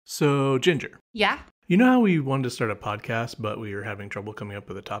So, Ginger, Yeah? you know how we wanted to start a podcast, but we were having trouble coming up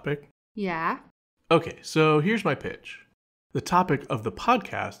with a topic? Yeah? Okay, so here's my pitch. The topic of the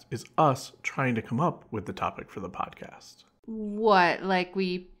podcast is us trying to come up with the topic for the podcast. What, like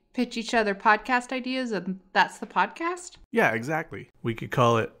we pitch each other podcast ideas and that's the podcast? Yeah, exactly. We could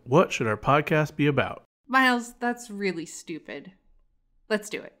call it, What Should Our Podcast Be About? Miles, that's really stupid. Let's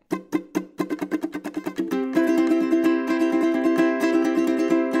do it.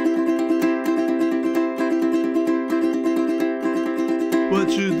 What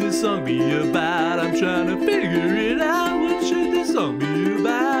should this song be about? I'm trying to figure it out. What should this song be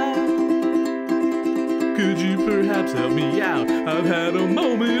about? Could you perhaps help me out? I've had a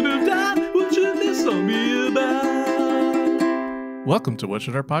moment of doubt. What should this song be about? Welcome to What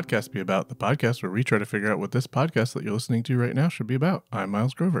Should Our Podcast Be About? The podcast where we try to figure out what this podcast that you're listening to right now should be about. I'm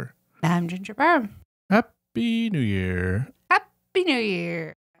Miles Grover. I'm Ginger Brown. Happy New Year. Happy New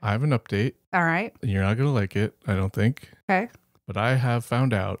Year. I have an update. All right. You're not going to like it, I don't think. Okay. But I have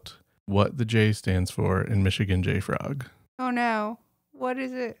found out what the J stands for in Michigan J Frog. Oh no. What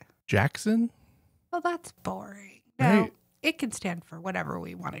is it? Jackson? Well, that's boring. No, Right. it can stand for whatever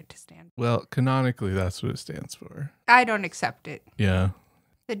we want it to stand for. Well, canonically, that's what it stands for. I don't accept it. Yeah.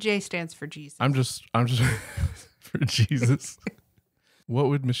 The J stands for Jesus. I'm just for Jesus. What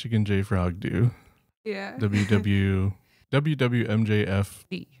would Michigan J Frog do? Yeah.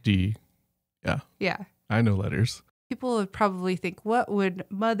 WWMJFD. Yeah. Yeah. I know letters. People would probably think, what would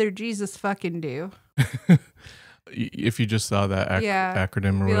Mother Jesus fucking do? If you just saw that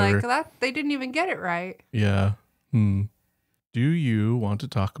acronym or Be whatever. like, that they didn't even get it right. Yeah. Do you want to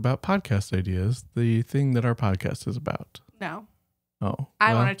talk about podcast ideas? The thing that our podcast is about. No. Oh.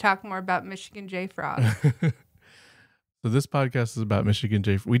 I want to talk more about Michigan J Frog. So this podcast is about Michigan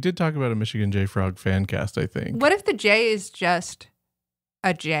J. We did talk about a Michigan J Frog fan cast, I think. What if the J is just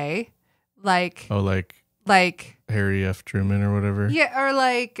a J? Like, Oh, like Harry F. Truman or whatever? yeah, or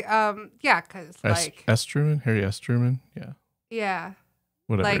like, because like, S. Truman? Harry S. Truman? Yeah. yeah,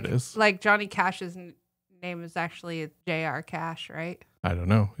 Whatever like, it is. like Johnny Cash's name is actually J.R. Cash, right? I don't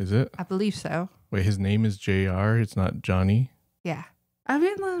know. Is it? I believe so. Wait, his name is J.R.? It's not Johnny? Yeah. I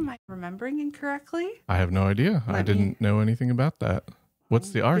mean, am I remembering incorrectly? I have no idea. I didn't know anything about that. What's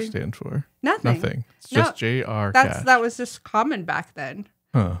the R Okay. stand for? Nothing. It's just J.R. That Cash. was just common back then.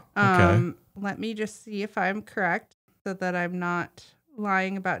 Huh. Okay. Let me just see if I'm correct so that I'm not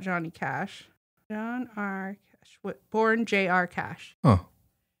lying about Johnny Cash. John R. Cash. Born J.R. Cash. Huh.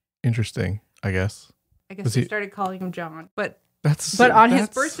 Interesting, I guess. I guess Was they he- started calling him John. But That's on his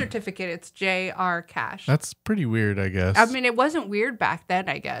that's- birth certificate, it's J.R. Cash. That's pretty weird, I guess. I mean, it wasn't weird back then,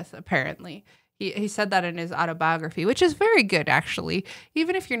 I guess, apparently. He said that in his autobiography, which is very good, actually.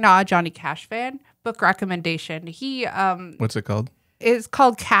 Even if you're not a Johnny Cash fan, book recommendation. He What's it called? is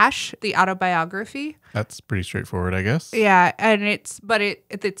called Cash, the autobiography. That's pretty straightforward, I guess. Yeah, and it's not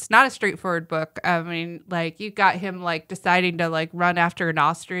a straightforward book. I mean, like, you got him like deciding to like run after an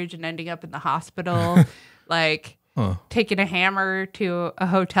ostrich and ending up in the hospital, like taking a hammer to a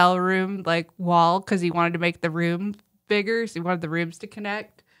hotel room like wall because he wanted to make the room bigger, so he wanted the rooms to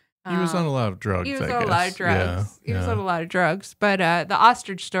connect. He was on a lot of drugs, He was I on guess. a lot of drugs. Yeah, He was on a lot of drugs. But the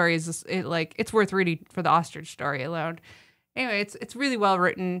ostrich story is it's worth reading for the ostrich story alone. Anyway, it's really well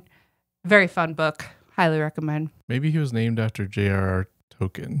written, very fun book. Highly recommend. Maybe he was named after J.R.R.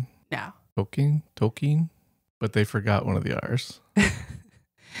 Tolkien. No. Tolkien? But they forgot one of the R's.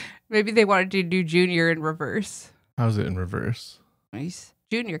 Maybe they wanted to do Junior in reverse. How's it in reverse? He's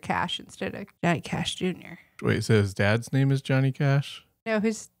Junior Cash instead of Johnny Cash Jr. Wait, so his dad's name is Johnny Cash? No,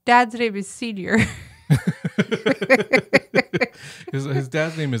 his dad's name is Senior. his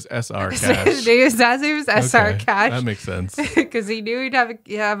dad's name is S.R. Cash. His dad's name is S.R. Okay, Cash. that makes sense. Because he knew he'd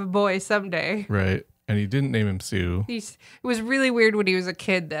have a boy someday. Right. And he didn't name him Sue. It was really weird when he was a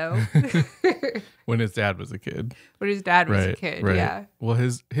kid, though. When his dad was a kid. When his dad was a kid, right. yeah. Well,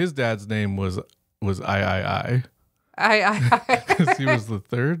 his dad's name was I. I. Because he was the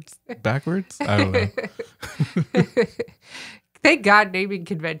third backwards? I don't know. Thank God naming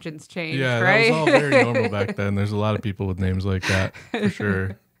conventions changed, Yeah, right? that was all very normal back then. There's a lot of people with names like that, for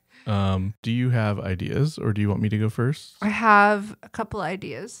sure. Do you have ideas, or do you want me to go first? I have a couple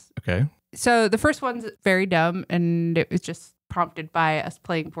ideas. Okay. So the first one's very dumb, and it was just prompted by us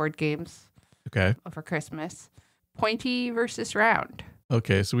playing board games Okay. over Christmas. Pointy versus round.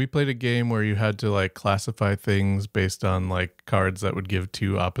 Okay, so we played a game where you had to like classify things based on like cards that would give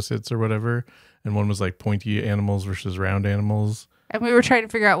two opposites or whatever. And one was like pointy animals versus round animals. And we were trying to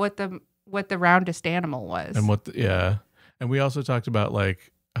figure out what the roundest animal was. And and we also talked about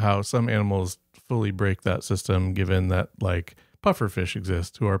like how some animals fully break that system given that like pufferfish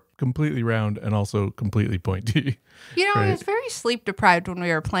exist who are completely round and also completely pointy. I was very sleep deprived when we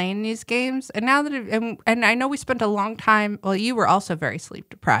were playing these games. And now that, and I know we spent a long time, well, you were also very sleep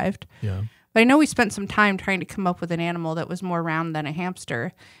deprived. Yeah. But I know we spent some time trying to come up with an animal that was more round than a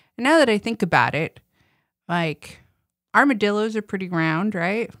hamster. And now that I think about it, like armadillos are pretty round,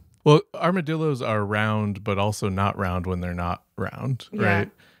 right? Well, armadillos are round, but also not round when they're not round, right?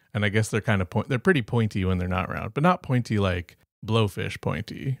 And I guess they're kind of they're pretty pointy when they're not round, but not pointy like blowfish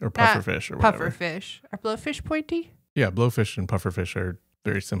pointy or pufferfish or whatever. Pufferfish. Are blowfish pointy? Yeah, blowfish and pufferfish are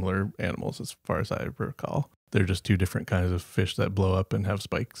very similar animals as far as I recall. They're just two different kinds of fish that blow up and have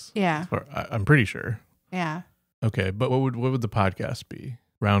spikes. Yeah. I'm pretty sure. Yeah. Okay, but what would the podcast be?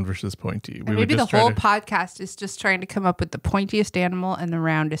 Round versus pointy. Maybe the whole podcast is just trying to come up with the pointiest animal and the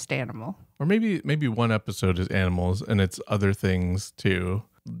roundest animal. Or maybe one episode is animals and it's other things too.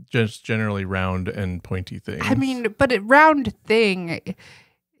 Just generally round and pointy things. I mean, but a round thing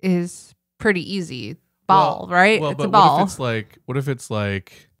is pretty easy. Ball, right? Well, it's but a ball. What if it's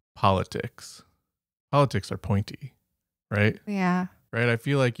like politics? Politics are pointy, right? Yeah. Right. I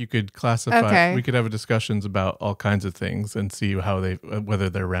feel like you could classify. Okay. We could have discussions about all kinds of things and see how whether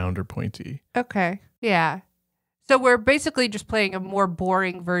they're round or pointy. Okay. Yeah. So we're basically just playing a more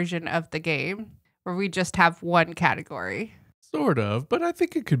boring version of the game where we just have one category. Sort of, but I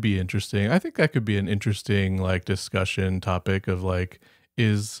think it could be interesting. I think that could be an interesting like discussion topic of like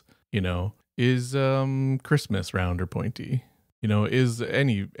is Christmas round or pointy? Is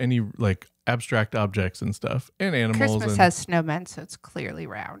any like abstract objects and stuff and animals. Christmas has snowmen, so it's clearly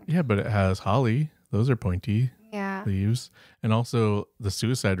round. Yeah, but it has holly. Those are pointy leaves. And also the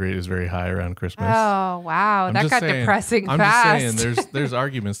suicide rate is very high around Christmas. Oh, wow. That got depressing I'm fast. just saying there's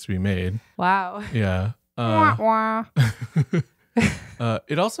arguments to be made. Wow. Yeah. Wah, wah.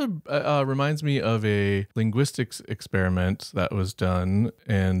 It also reminds me of a linguistics experiment that was done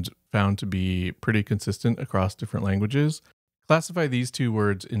and found to be pretty consistent across different languages. Classify these two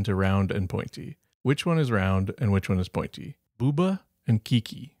words into round and pointy. Which one is round and which one is pointy? Booba and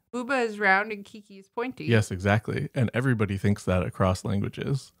kiki. Booba is round and kiki is pointy. Yes, exactly. And everybody thinks that across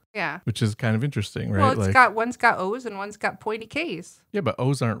languages. Yeah. Which is kind of interesting, right? Well, one's got O's and one's got pointy K's. Yeah, but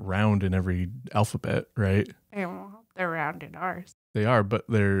O's aren't round in every alphabet, right? They're round in ours. They are, but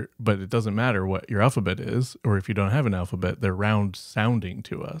it doesn't matter what your alphabet is, or if you don't have an alphabet, they're round sounding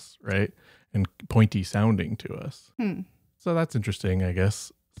to us, right? And pointy sounding to us. So that's interesting, I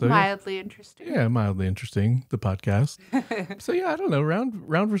guess. So, mildly interesting. Yeah, mildly interesting, the podcast. So yeah, I don't know, round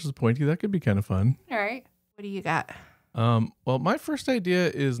versus pointy, that could be kind of fun. All right. What do you got? Well, my first idea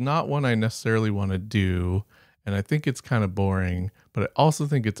is not one I necessarily want to do, and I think it's kind of boring, but I also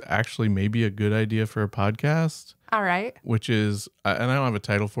think it's actually maybe a good idea for a podcast. All right. Which is, and I don't have a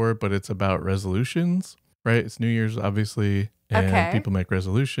title for it, but it's about resolutions, right? It's New Year's, obviously, and people make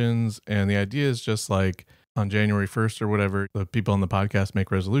resolutions, and the idea is just like on January 1st or whatever, the people on the podcast make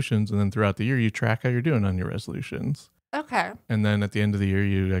resolutions, and then throughout the year, you track how you're doing on your resolutions. Okay. And then at the end of the year,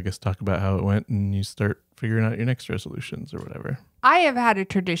 you, I guess, talk about how it went, and you start figuring out your next resolutions or whatever. I have had a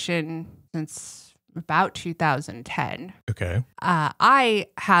tradition since about 2010. Okay. I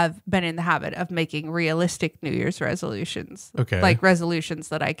have been in the habit of making realistic New Year's resolutions. Okay. Like resolutions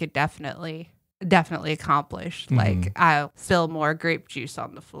that I could definitely accomplish. Mm-hmm. Like I'll spill more grape juice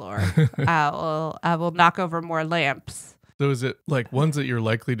on the floor. I will knock over more lamps. So is it like ones that you're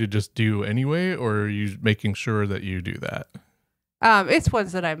likely to just do anyway, or are you making sure that you do that? It's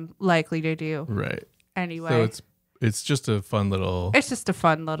ones that I'm likely to do. Right. Anyway. So it's just a fun little... It's just a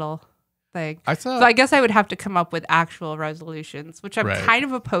fun little thing. So I guess I would have to come up with actual resolutions, which I'm kind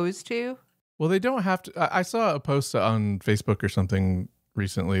of opposed to. Well, they don't have to... I saw a post on Facebook or something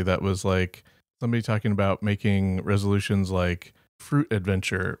recently that was like somebody talking about making resolutions like fruit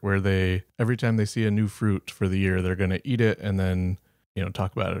adventure, where they every time they see a new fruit for the year, they're going to eat it and then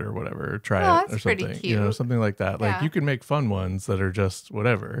talk about it or whatever, or try it or something. Pretty cute. Something like that. Yeah. Like you can make fun ones that are just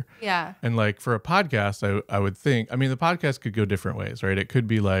whatever. Yeah. And like for a podcast, I would think, I mean, the podcast could go different ways, right? It could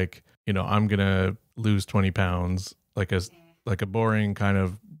be like, I'm gonna lose 20 pounds, like a boring kind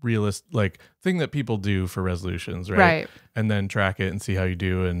of realist like thing that people do for resolutions, right? And then track it and see how you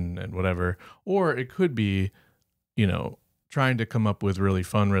do and whatever. Or it could be, trying to come up with really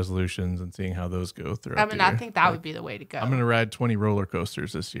fun resolutions and seeing how those go through. I mean, I think that would be the way to go. I'm going to ride 20 roller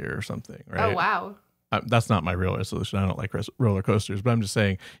coasters this year or something, right? Oh, wow. That's not my real resolution. I don't like roller coasters, but I'm just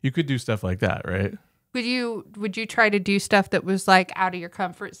saying you could do stuff like that, right? Would you try to do stuff that was like out of your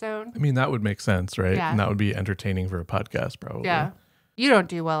comfort zone? I mean, that would make sense, right? Yeah. And that would be entertaining for a podcast, probably. Yeah. You don't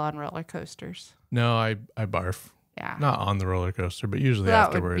do well on roller coasters. No, I barf. Yeah. Not on the roller coaster, but usually That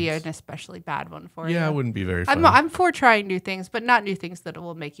afterwards. would be an especially bad one for you. Yeah, it wouldn't be very fun. I'm for trying new things, but not new things that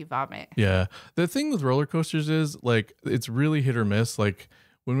will make you vomit. Yeah. The thing with roller coasters is like it's really hit or miss. Like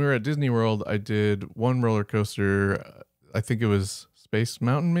when we were at Disney World, I did one roller coaster. I think it was Space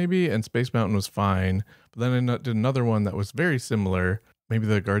Mountain maybe, and Space Mountain was fine. But then I did another one that was very similar. Maybe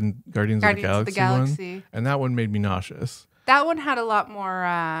the Guardians of the Galaxy one. And that one made me nauseous. That one had a lot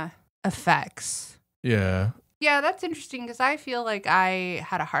more effects. Yeah. Yeah, that's interesting because I feel like I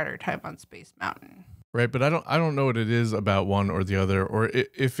had a harder time on Space Mountain. Right, but I don't know what it is about one or the other, or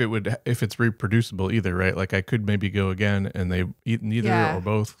if it's reproducible either, right? Like I could maybe go again, and they neither or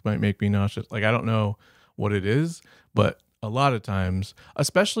both might make me nauseous. Like I don't know what it is, but a lot of times,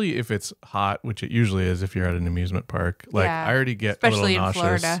 especially if it's hot, which it usually is if you're at an amusement park, like I already get especially a little nauseous.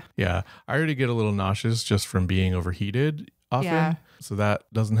 In Florida. Yeah, I already get a little nauseous just from being overheated often. Yeah. So that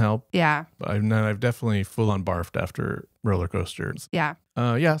doesn't help. Yeah. But I've definitely full on barfed after roller coasters. Yeah.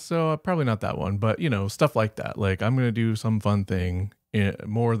 So probably not that one, but stuff like that. Like I'm going to do some fun thing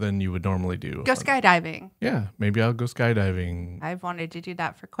more than you would normally do. Go skydiving. Yeah, maybe I'll go skydiving. I've wanted to do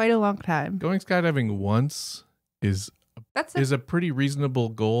that for quite a long time. Going skydiving once is a pretty reasonable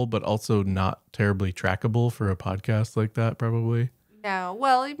goal, but also not terribly trackable for a podcast like that, probably. No.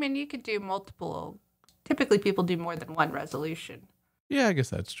 Well, I mean, you could do multiple. Typically, people do more than one resolution. Yeah, I guess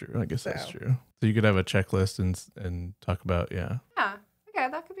that's true. That's true. So you could have a checklist and talk about, Yeah. Okay,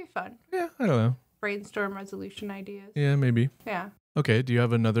 that could be fun. Yeah, I don't know. Brainstorm resolution ideas. Yeah, maybe. Yeah. Okay, do you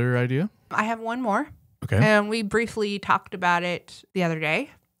have another idea? I have one more. Okay. And we briefly talked about it the other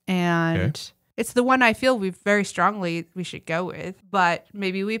day. And it's the one I feel we should go with. But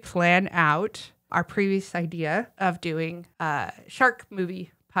maybe we plan out our previous idea of doing a shark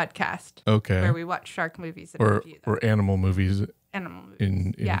movie podcast. Okay. Where we watch shark movies and review them. Or animal movies.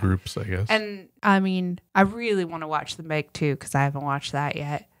 In groups, I guess. And I mean, I really want to watch The Meg too because I haven't watched that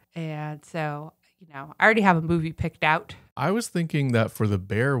yet. And so, I already have a movie picked out. I was thinking that for the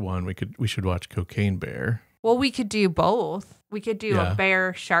bear one, we should watch Cocaine Bear. Well, we could do both. We could do a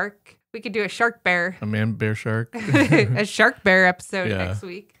bear shark. We could do a shark bear. A man bear shark. A shark bear episode next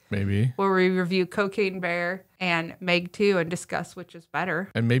week. Maybe. Where we review Cocaine Bear and Meg 2 and discuss which is better.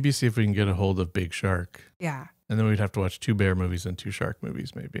 And maybe see if we can get a hold of Big Shark. Yeah. And then we'd have to watch 2 bear movies and 2 shark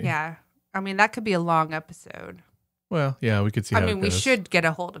movies, maybe. Yeah. I mean, that could be a long episode. Well, yeah, we could see how it goes. we should get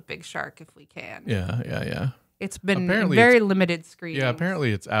a hold of Big Shark if we can. Yeah. It's been very limited screenings. Yeah,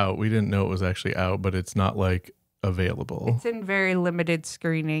 apparently it's out. We didn't know it was actually out, but it's not like available. It's in very limited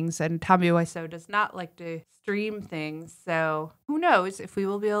screenings, and Tommy Wiseau does not like to stream things, so who knows if we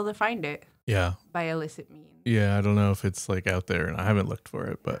will be able to find it. Yeah. By illicit means. Yeah, I don't know if it's like out there, and I haven't looked for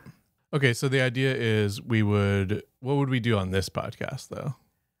it, but okay. So the idea is what would we do on this podcast though?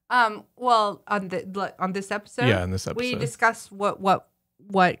 Well, on this episode, yeah, on this episode, we discuss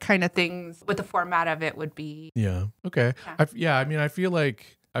what kind of things, what the format of it would be. Yeah. Okay. Yeah. I mean, I feel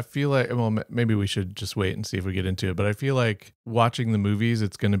like, well, maybe we should just wait and see if we get into it. But I feel like watching the movies,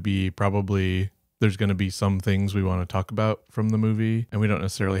 it's going to be there's going to be some things we want to talk about from the movie. And we don't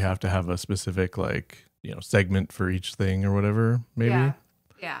necessarily have to have a specific, segment for each thing or whatever, maybe.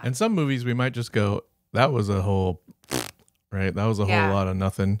 Yeah. And some movies we might just go, that was a whole, right? That was a whole lot of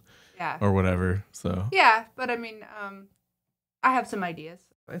nothing. Yeah. Or whatever. So. Yeah. But I mean, I have some ideas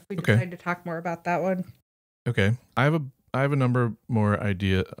if we decide to talk more about that one. Okay. I have a number more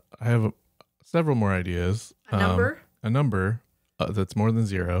idea. I have several more ideas. A number that's more than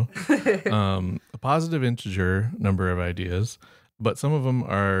 0. A positive integer number of ideas, but some of them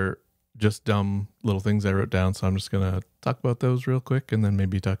are just dumb little things I wrote down. So I'm just going to talk about those real quick and then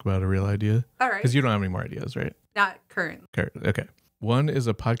maybe talk about a real idea. All right. Because you don't have any more ideas, right? Not currently. Okay. One is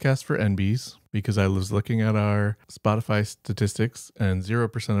a podcast for Enbies, because I was looking at our Spotify statistics and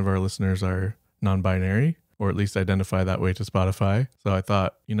 0% of our listeners are non-binary, or at least identify that way to Spotify. So I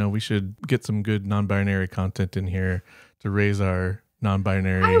thought, we should get some good non-binary content in here to raise our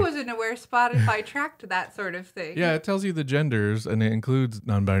non-binary. I wasn't aware Spotify tracked that sort of thing. Yeah, it tells you the genders and it includes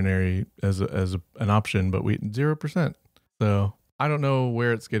non-binary as an option, but 0%. So I don't know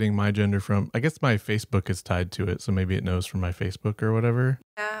where it's getting my gender from. I guess my Facebook is tied to it, so maybe it knows from my Facebook or whatever.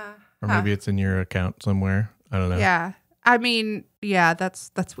 Or maybe it's in your account somewhere. I don't know. Yeah. I mean, yeah,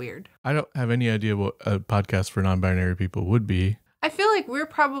 that's weird. I don't have any idea what a podcast for non-binary people would be. I feel like we're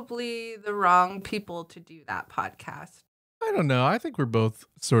probably the wrong people to do that podcast. I don't know. I think we're both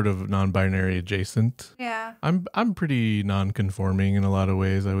sort of non-binary adjacent. Yeah. I'm pretty non-conforming in a lot of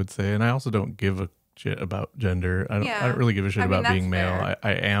ways, I would say, and I also don't give a shit about gender. I don't really give a shit about being male.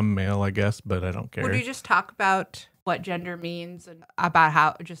 I am male, I guess, but I don't care. Would you just talk about what gender means and about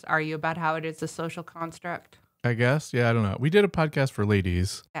how it is a social construct? I guess. Yeah, I don't know. We did a podcast for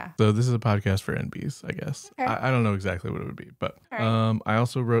ladies. Yeah. So this is a podcast for Enbies, I guess. Okay. I don't know exactly what it would be. But All right. I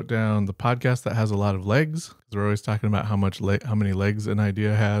also wrote down the podcast that has a lot of legs. Because we're always talking about how many legs an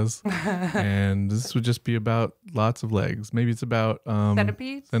idea has. And this would just be about lots of legs. Maybe it's about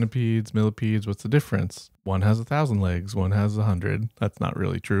centipedes, millipedes. What's the difference? One has 1,000 legs. One has 100. That's not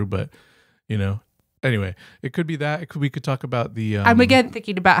really true, but Anyway, it could be that. We could talk about the... I'm again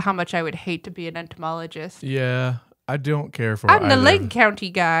thinking about how much I would hate to be an entomologist. Yeah, I don't care for I'm the leg county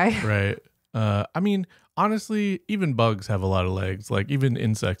guy. Right. I mean, honestly, even bugs have a lot of legs. Like even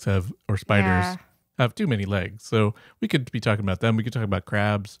insects or spiders have too many legs. So we could be talking about them. We could talk about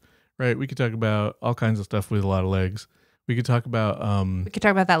crabs, right? We could talk about all kinds of stuff with a lot of legs. We could talk about... we could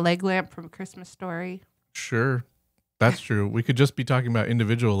talk about that leg lamp from A Christmas Story. Sure. That's true. We could just be talking about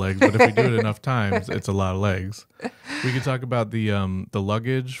individual legs, but if we do it enough times, it's a lot of legs. We could talk about the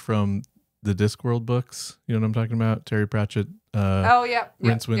luggage from the Discworld books. You know what I'm talking about? Terry Pratchett.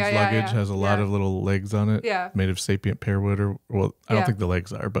 Rincewind's luggage has a lot of little legs on it. Yeah. Made of sapient pear wood I don't think the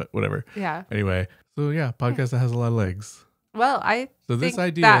legs are, but whatever. Yeah. Anyway, so podcast that has a lot of legs. Well, I think this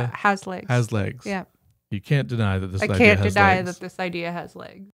idea that has legs. Has legs. Yeah. You can't deny that this idea has legs. I can't deny that this idea has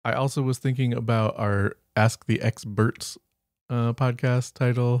legs. I also was thinking about our Ask the Ex-Burts podcast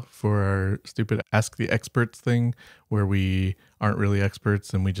title for our stupid Ask the Experts thing, where we aren't really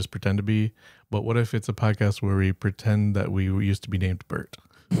experts and we just pretend to be. But what if it's a podcast where we pretend that we used to be named Bert?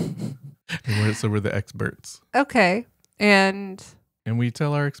 So we're the Ex-Burts. Okay. And we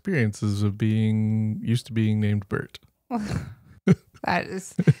tell our experiences of being named Bert. That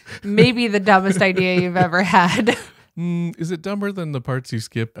is maybe the dumbest idea you've ever had. Is it dumber than the parts you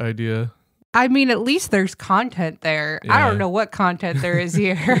skip idea? I mean, at least there's content there. Yeah. I don't know what content there is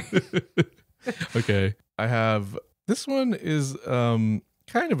here. Okay. This one is kind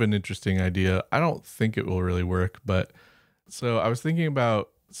of an interesting idea. I don't think it will really work, but so I was thinking about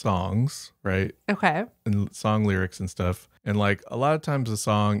songs, right? Okay. And song lyrics and stuff. And like a lot of times a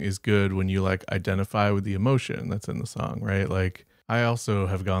song is good when you like identify with the emotion that's in the song, right? Like I also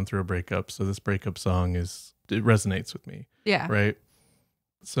have gone through a breakup, so this breakup song it resonates with me. Yeah. Right?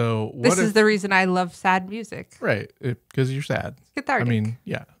 So this is the reason I love sad music. Right. Because you're sad. It's cathartic. I mean,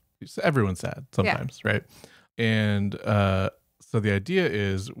 yeah. Everyone's sad sometimes, right? And so the idea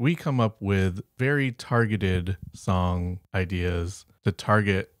is we come up with very targeted song ideas to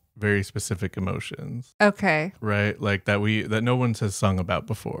target very specific emotions. Okay. Right? Like that no one has sung about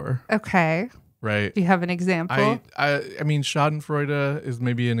before. Okay. Right? Do you have an example? I mean, Schadenfreude is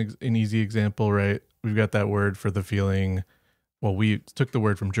maybe an easy example, right? We've got that word for the feeling. Well, we took the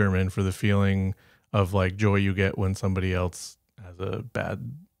word from German for the feeling of like joy you get when somebody else has a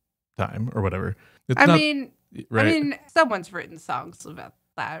bad time or whatever. I mean, someone's written songs about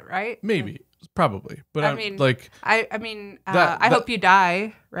that, right? Maybe, probably, but I hope you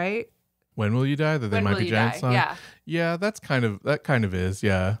die, right? When will you die? That they might be giant song. Yeah, yeah, that kind of is.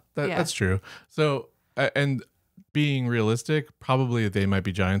 Yeah, that's true. So and being realistic, probably They Might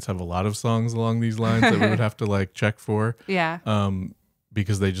Be Giants have a lot of songs along these lines that we would have to like check for. Yeah.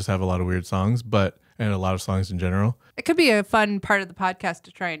 Because they just have a lot of weird songs, and a lot of songs in general. It could be a fun part of the podcast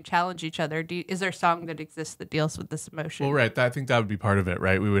to try and challenge each other. Is there a song that exists that deals with this emotion? Well, right. I think that would be part of it,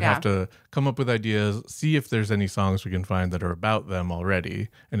 right? We would have to come up with ideas, see if there's any songs we can find that are about them already.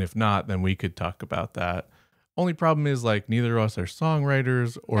 And if not, then we could talk about that. Only problem is like neither of us are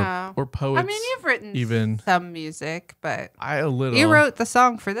songwriters or poets. I mean, you've written some music, but you wrote the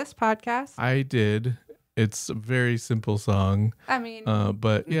song for this podcast. I did. It's a very simple song. I mean,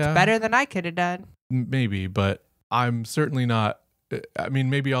 but yeah, it's better than I could have done. Maybe, but I'm certainly not. I mean,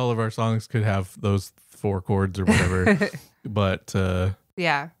 maybe all of our songs could have those 4 chords or whatever, but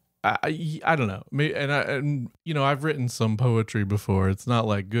yeah. I don't know. And I've written some poetry before. It's not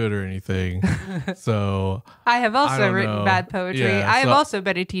like good or anything. So I have also written bad poetry. Yeah, I have also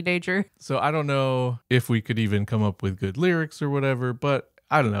been a teenager. So I don't know if we could even come up with good lyrics or whatever, but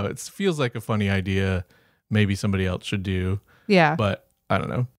I don't know. It feels like a funny idea. Maybe somebody else should do. Yeah. But I don't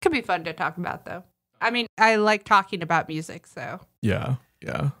know. Could be fun to talk about though. I mean, I like talking about music, so. Yeah.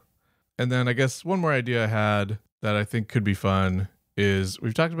 Yeah. And then I guess one more idea I had that I think could be fun is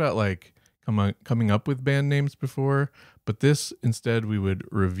we've talked about like coming up with band names before, but this instead we would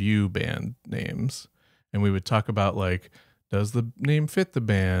review band names and we would talk about like, does the name fit the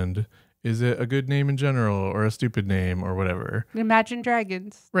band? Is it a good name in general or a stupid name or whatever? Imagine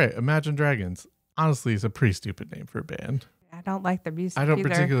Dragons. Right. Imagine Dragons. Honestly, it's a pretty stupid name for a band. I don't like their music I don't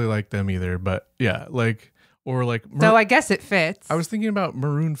particularly like them either, but yeah, like, or like. So I guess it fits. I was thinking about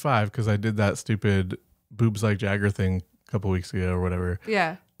Maroon 5 because I did that stupid Boobs Like Jagger thing a couple weeks ago or whatever.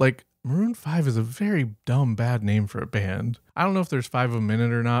 Yeah. Like, Maroon 5 is a very dumb, bad name for a band. I don't know if there's 5 of them in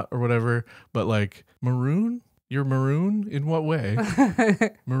it or not or whatever, but like maroon? You're maroon? In what way?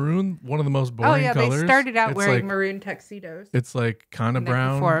 Maroon, one of the most boring colors. They started out wearing maroon tuxedos. It's like kind of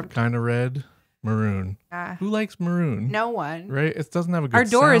brown, kind of red. Maroon. Who likes maroon? No one. Right? It doesn't have a good Our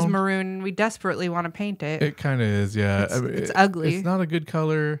door sound. is maroon. We desperately want to paint it. It kind of is, yeah. It's ugly. It's not a good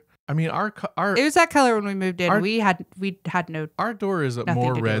color. I mean, our it was that color when we moved in. We had no. Our door is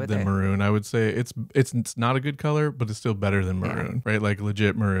more red than maroon. I would say it's not a good color, but it's still better than maroon, right? Like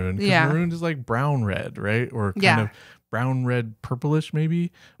legit maroon. Yeah, maroon is like brown red, right? Or kind of brown red purplish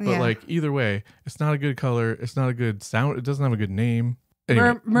maybe. But like either way, it's not a good color. It's not a good sound. It doesn't have a good name.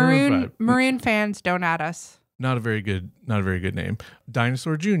 Anyway, maroon fans, don't at us. Not a very good name.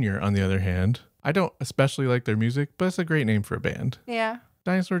 Dinosaur Jr. on the other hand, I don't especially like their music, but it's a great name for a band. Yeah.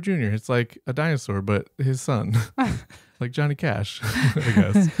 Dinosaur Jr. It's like a dinosaur, but his son. Like Johnny Cash, I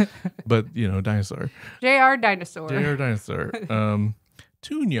guess. But, dinosaur. J.R. Dinosaur. J.R. Dinosaur.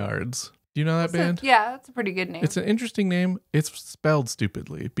 Tune Yards. Do you know that band? Yeah, that's a pretty good name. It's an interesting name. It's spelled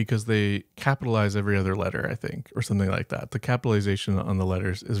stupidly because they capitalize every other letter, I think, or something like that. The capitalization on the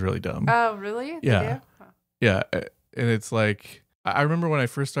letters is really dumb. Oh, really? Yeah. Yeah. And it's like, I remember when I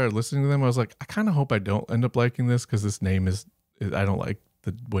first started listening to them, I was like, I kind of hope I don't end up liking this because this name I don't like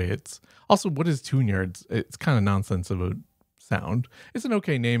the way it's. Also, what is Tune Yards? It's kind of nonsense of a sound. It's an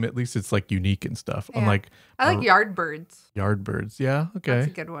okay name. At least it's like unique and stuff. Yeah. I like Yardbirds. Yardbirds. Yeah. Okay. That's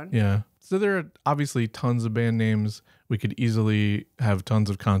a good one. Yeah. So there are obviously tons of band names. We could easily have tons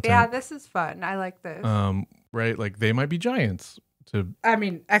of content. Yeah, this is fun. I like this. Right? Like They Might Be Giants.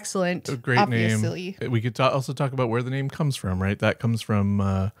 Excellent. A great name. We could also talk about where the name comes from, right? That comes from,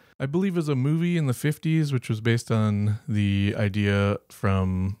 I believe, is a movie in the 50s, which was based on the idea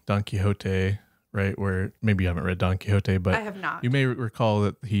from Don Quixote, right? Where maybe you haven't read Don Quixote, but I have not. You may recall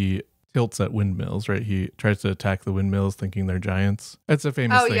that he tilts at windmills, right? He tries to attack the windmills thinking they're giants. That's a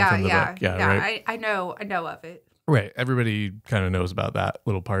famous thing from the book. Yeah, right? I know of it. Right. Everybody kind of knows about that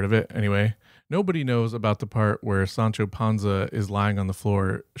little part of it anyway. Nobody knows about the part where Sancho Panza is lying on the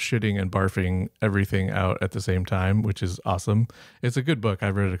floor, shitting and barfing everything out at the same time, which is awesome. It's a good book.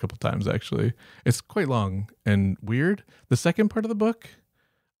 I've read it a couple times, actually. It's quite long and weird. The second part of the book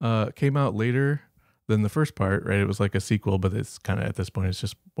came out later than the first part, right? It was like a sequel, but it's kind of, at this point, it's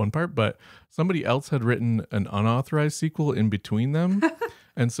just one part. But somebody else had written an unauthorized sequel in between them.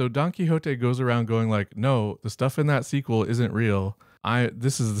 And so Don Quixote goes around going like, no, the stuff in that sequel isn't real.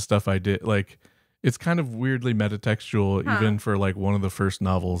 This is the stuff I did. Like, it's kind of weirdly metatextual, even for like one of the first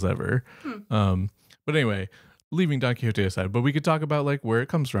novels ever. But anyway, leaving Don Quixote aside, but we could talk about like where it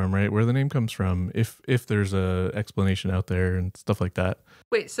comes from, right? Where the name comes from, if there's a explanation out there and stuff like that.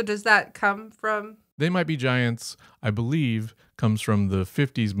 Wait, so does that come from? They Might Be Giants, I believe, comes from the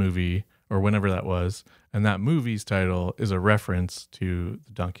 50s movie or whenever that was. And that movie's title is a reference to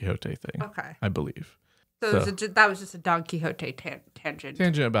the Don Quixote thing. Okay. I believe. So that was just a Don Quixote tangent.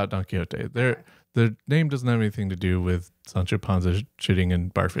 Tangent about Don Quixote. The name doesn't have anything to do with Sancho Panza shitting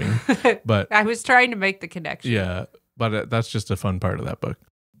and barfing. But I was trying to make the connection. Yeah, but that's just a fun part of that book.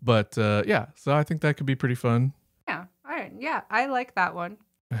 But yeah, so I think that could be pretty fun. Yeah, all right. Yeah, I like that one.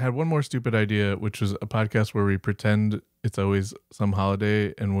 I had one more stupid idea, which was a podcast where we pretend it's always some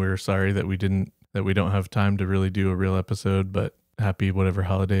holiday and we're sorry that we don't have time to really do a real episode, but happy whatever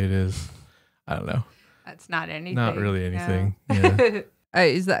holiday it is. I don't know. That's not anything. Not really anything. Yeah.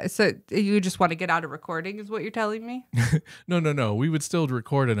 Is that so? You just want to get out of recording, is what you're telling me? No. We would still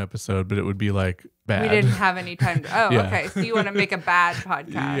record an episode, but it would be like bad. We didn't have any time. Okay. So you want to make a bad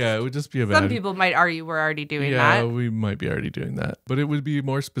podcast? Yeah, it would just be a bad. Some people might argue we're already doing that. Yeah, we might be already doing that, but it would be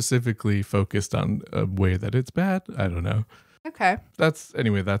more specifically focused on a way that it's bad. I don't know. Okay. That's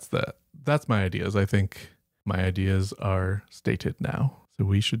my ideas. I think my ideas are stated now, so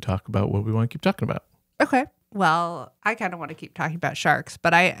we should talk about what we want to keep talking about. Okay. Well, I kind of want to keep talking about sharks,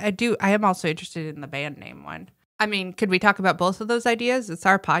 but I am also interested in the band name one. I mean, could we talk about both of those ideas? It's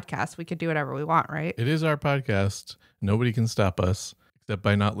our podcast. We could do whatever we want, right? It is our podcast. Nobody can stop us except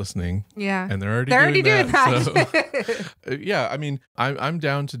by not listening. Yeah. And they're already doing that. So, yeah, I mean, I'm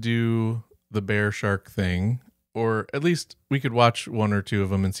down to do the bear shark thing, or at least we could watch one or two of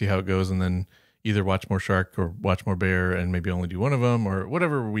them and see how it goes, and then either watch more shark or watch more bear and maybe only do one of them, or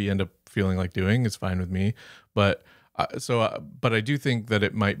whatever we end up feeling like doing is fine with me. But but I do think that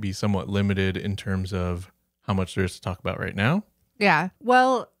it might be somewhat limited in terms of how much there is to talk about right now. Yeah.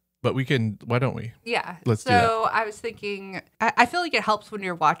 Well, but why don't we? Yeah. Let's do that. So I was thinking, I feel like it helps when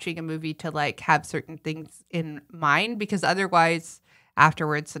you're watching a movie to like have certain things in mind, because otherwise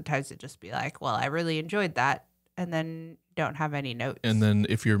afterwards, sometimes it just be like, well, I really enjoyed that. and then don't have any notes. And then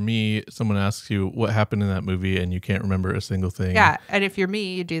if you're me, someone asks you what happened in that movie and you can't remember a single thing. Yeah, and if you're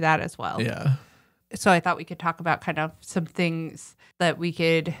me, you do that as well. Yeah. So I thought we could talk about kind of some things that we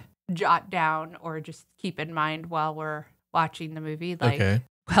could jot down or just keep in mind while we're watching the movie. Like, okay.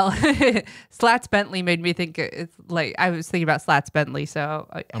 Well, Slats Bentley made me think it's like I was thinking about Slats Bentley. So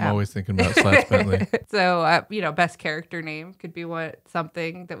I'm always thinking about Slats Bentley. So best character name could be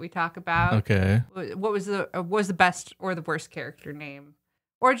something that we talk about. Okay. What was the best or the worst character name,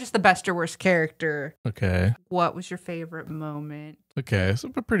 or just the best or worst character? Okay. What was your favorite moment? Okay, so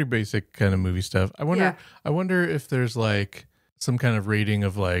pretty basic kind of movie stuff. I wonder if there's like some kind of rating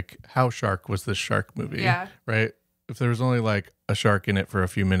of like how shark was this shark movie? Yeah. Right. If there was only like a shark in it for a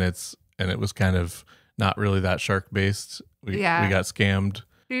few minutes and it was kind of not really that shark based, we got scammed.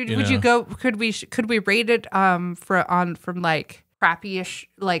 Dude, you go? Could we rate it from like crappy-ish,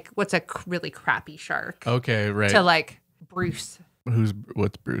 like what's a really crappy shark? Okay, right. To like Bruce.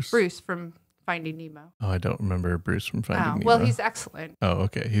 What's Bruce? Bruce from Finding Nemo. Oh, I don't remember Bruce from Finding Nemo. Well, he's excellent. Oh,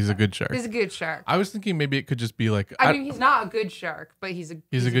 okay. He's a good shark. He's a good shark. I was thinking maybe it could just be like I mean, he's not a good shark, but he's a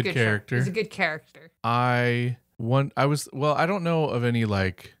good character. He's a good character. I don't know of any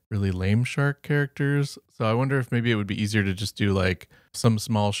like really lame shark characters, so I wonder if maybe it would be easier to just do like some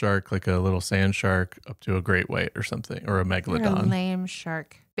small shark, like a little sand shark, up to a great white or something, or a megalodon. A lame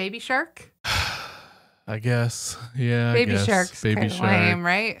shark, baby shark. I guess, yeah. Baby shark's baby shark, lame,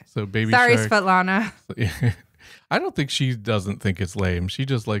 right? So baby Sorry, shark. Svetlana. I don't think she doesn't think it's lame. She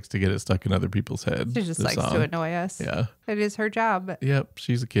just likes to get it stuck in other people's heads. She just likes to annoy us. Yeah, it is her job. Yep,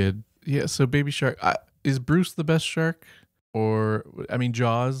 she's a kid. Yeah, so baby shark. Is Bruce the best shark? Or, I mean,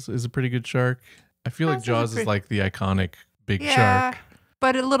 Jaws is a pretty good shark. I feel like Jaws is like the iconic big shark.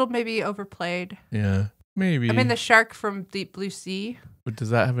 But a little maybe overplayed. Yeah, maybe. I mean, the shark from Deep Blue Sea. But does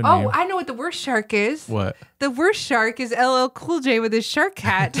that have a name? Oh, I know what the worst shark is. What? The worst shark is LL Cool J with his shark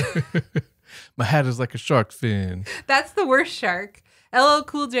hat. My hat is like a shark fin. That's the worst shark. LL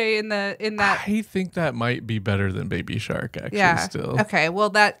Cool J in that. I think that might be better than Baby Shark, actually, still. Okay, well,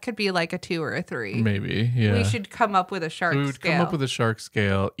 that could be like a 2 or a 3. Maybe, yeah. We should come up with a shark scale. We would come up with a shark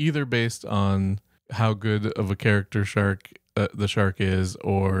scale, either based on how good of a character shark the shark is,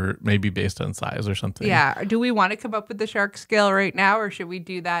 or maybe based on size or something. Yeah. Do we want to come up with the shark scale right now, or should we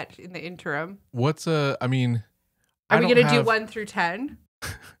do that in the interim? Are we going to do 1 through 10?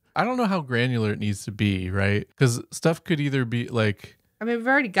 I don't know how granular it needs to be, right? Because stuff could either be like... I mean, we've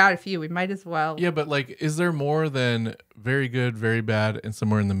already got a few. We might as well. Yeah, but like, is there more than very good, very bad, and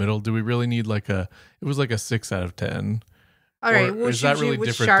somewhere in the middle? Do we really need like it was like a 6 out of 10? All right. Well, is that really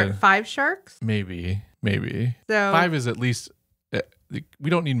different than 5 sharks? Maybe. So 5 is at least, we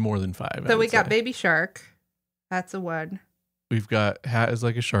don't need more than 5. So we got Baby Shark. That's a 1. We've got hat is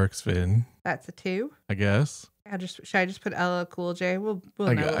like a shark's fin. That's a 2. I guess. Should I just put LL Cool J? We'll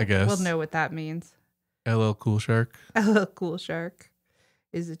know. I guess. We'll know what that means. LL Cool Shark. LL Cool Shark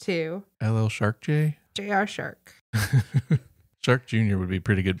is a 2. LL Shark J? JR Shark. Shark Jr. would be a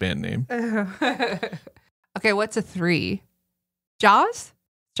pretty good band name. Okay, what's a 3? Jaws?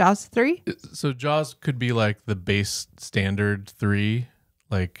 Jaws 3? So Jaws could be like the base standard 3.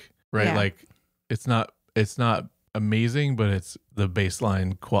 Like, right? Yeah. Like, it's not amazing, but it's the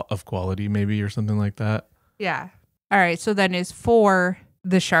baseline of quality maybe, or something like that. Yeah. All right, so then is 4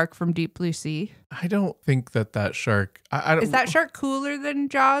 the shark from Deep Blue Sea? I don't think that shark... I don't, is that shark cooler than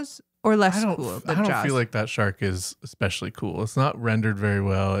Jaws or less cool than Jaws? I don't feel like that shark is especially cool. It's not rendered very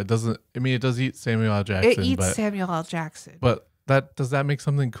well. It doesn't... I mean, it does eat Samuel L. Jackson. It eats Samuel L. Jackson. But does that make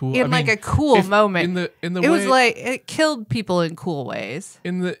something cool? Like a cool moment. In the it way, was like it killed people in cool ways.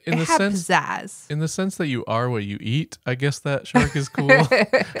 In the sense, pizzazz. In the sense that you are what you eat, I guess that shark is cool.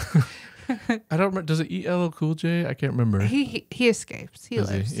 I don't remember. Does it eat LL Cool J? I can't remember. He escapes. He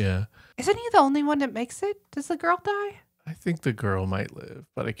lives. Yeah. Isn't he the only one that makes it? Does the girl die? I think the girl might live,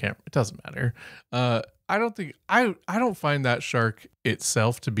 but I can't. It doesn't matter. I don't think I don't find that shark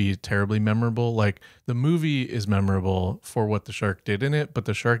itself to be terribly memorable. Like, the movie is memorable for what the shark did in it, but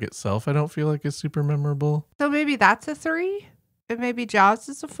the shark itself I don't feel like is super memorable. So maybe that's a 3, and maybe Jaws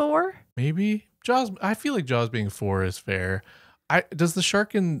is a 4. Maybe Jaws. I feel like Jaws being 4 is fair. Does the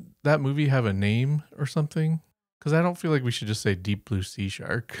shark in that movie have a name or something? Because I don't feel like we should just say Deep Blue Sea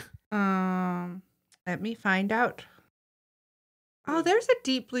Shark. Let me find out. Oh, there's a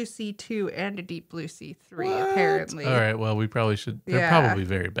Deep Blue Sea 2 and a Deep Blue Sea 3, apparently. All right, well, we probably should. They're probably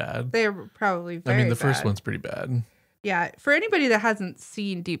very bad. They're probably very bad. I mean, the first one's pretty bad. Yeah, for anybody that hasn't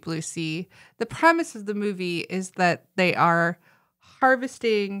seen Deep Blue Sea, the premise of the movie is that they are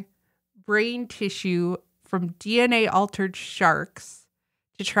harvesting brain tissue from DNA-altered sharks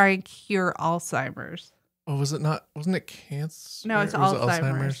to try and cure Alzheimer's. Oh, was it not? Wasn't it cancer? No, it's Was it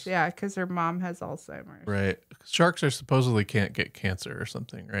Alzheimer's. Yeah, because her mom has Alzheimer's. Right. Sharks are supposedly can't get cancer or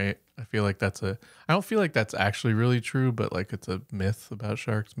something, right? I feel like I don't feel like that's actually really true, but like it's a myth about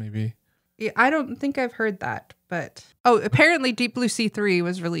sharks, maybe. Yeah, I don't think I've heard that, but apparently Deep Blue Sea 3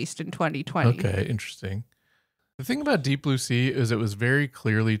 was released in 2020. Okay, interesting. The thing about Deep Blue Sea is it was very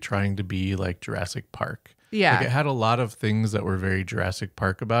clearly trying to be like Jurassic Park. Yeah. Like it had a lot of things that were very Jurassic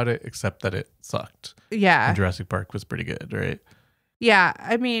Park about it, except that it sucked. Yeah. And Jurassic Park was pretty good, right? Yeah.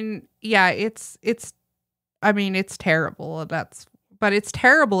 I mean, yeah, it's terrible. But it's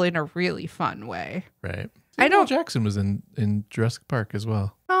terrible in a really fun way. Right. Samuel Jackson was in Jurassic Park as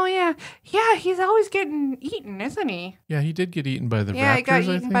well. Oh yeah. Yeah, he's always getting eaten, isn't he? Yeah, he did get eaten by the raptors. Yeah, he got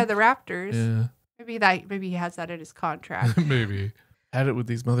eaten by the raptors. Yeah. Maybe he has that in his contract. Maybe. Had it with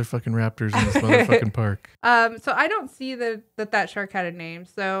these motherfucking raptors in this motherfucking park. So I don't see that shark had a name.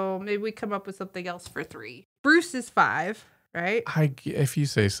 So maybe we come up with something else for 3. Bruce is 5, right? If you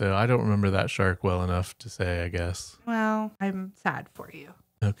say so. I don't remember that shark well enough to say, I guess. Well, I'm sad for you.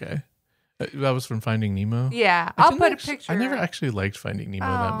 Okay. That was from Finding Nemo? Yeah. I'll put a picture. I never actually liked Finding Nemo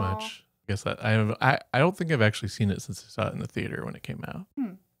that much. I guess that I don't think I've actually seen it since I saw it in the theater when it came out.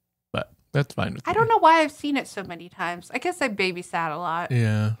 But that's fine with me. I don't know why I've seen it so many times. I guess I babysat a lot.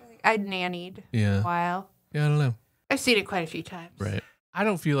 Yeah. I nannied a while. Yeah, I don't know. I've seen it quite a few times. Right. I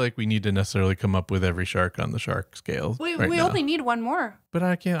don't feel like we need to necessarily come up with every shark on the shark scale. We only need one more. But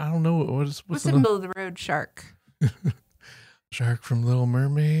I don't know what's the middle of the road shark. Shark from Little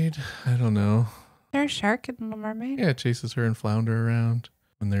Mermaid? I don't know. There's a shark in Little Mermaid? Yeah, it chases her and Flounder around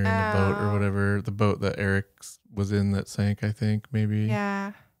when they're in the boat or whatever. The boat that Eric was in that sank, I think, maybe.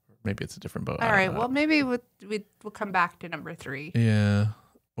 Yeah. Maybe it's a different boat. All right. Well, maybe we'll come back to number 3. Yeah.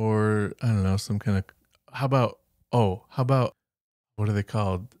 Or, I don't know, some kind of... How about... What are they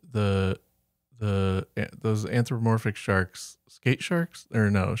called? Those anthropomorphic sharks. Skate sharks? Or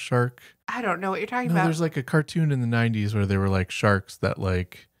no, shark... I don't know what you're talking about. There's like a cartoon in the 90s where they were like sharks that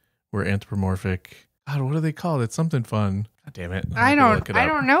like were anthropomorphic. God, what are they called? It's something fun. God damn it. I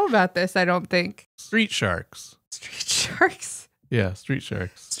don't know about this, I don't think. Street sharks. Street sharks? Yeah, street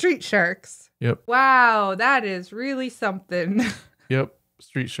sharks. Street sharks. Yep. Wow, that is really something. Yep,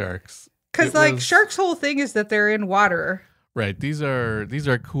 street sharks. Because sharks' whole thing is that they're in water. Right. These are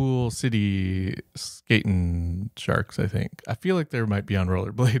cool city skating sharks, I think. I feel like there might be on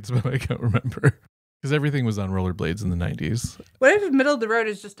rollerblades, but I can't remember. Because everything was on rollerblades in the 90s. What if the middle of the road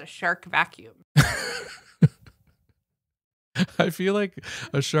is just a shark vacuum? I feel like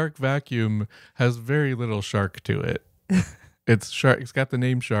a shark vacuum has very little shark to it. It's got the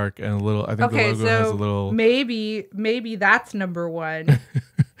name shark and a little, I think the logo has a little. Maybe that's number 1.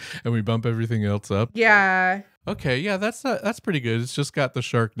 And we bump everything else up. Yeah. Okay, yeah, that's pretty good. It's just got the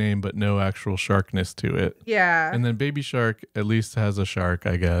shark name, but no actual sharkness to it. Yeah. And then Baby Shark at least has a shark,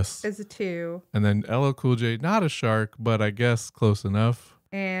 I guess. Is a 2. And then LL Cool J, not a shark, but I guess close enough.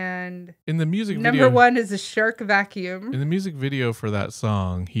 And in the music number video, 1 is a shark vacuum. In the music video for that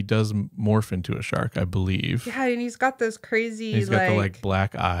song, he does morph into a shark, I believe. Yeah, and he's got those crazy. He's got the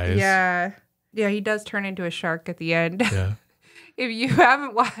black eyes. Yeah, he does turn into a shark at the end. Yeah. If you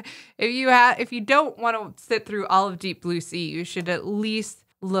don't want to sit through all of Deep Blue Sea, you should at least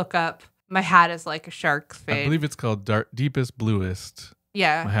look up "My Hat Is Like a Shark's Fin." I believe it's called Deepest Bluest.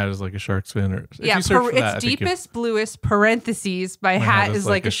 Yeah. My hat is like a shark's fin. Or yeah, it's deepest bluest parentheses. My hat is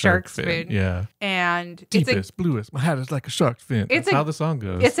like a shark's fin. Yeah. And deepest bluest. My hat is like a shark's fin. That's how the song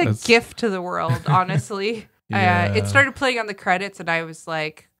goes. It's a gift to the world, honestly. Yeah. It started playing on the credits, and I was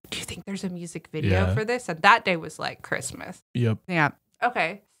like, "Do you think there's a music video for this?" And that day was like Christmas. Yep. Yeah.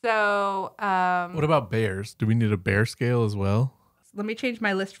 Okay. So. What about bears? Do we need a bear scale as well? Let me change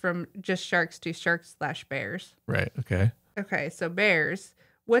my list from just sharks to sharks/bears. Right. Okay. Okay, so bears.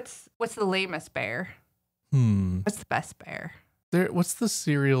 What's the lamest bear? What's the best bear? What's the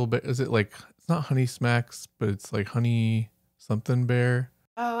cereal bear? Is it like, it's not Honey Smacks, but it's like Honey something bear?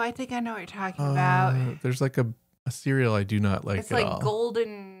 Oh, I think I know what you're talking about. There's like a cereal I do not like it's at all. It's like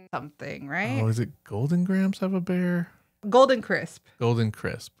Golden something, right? Oh, is it Golden Grams have a bear? Golden Crisp. Golden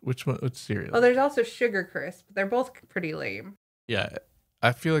Crisp. Which cereal? Oh, there's also Sugar Crisp. They're both pretty lame. Yeah.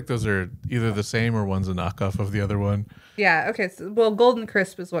 I feel like those are either the same or one's a knockoff of the other one. Yeah, okay. So, Golden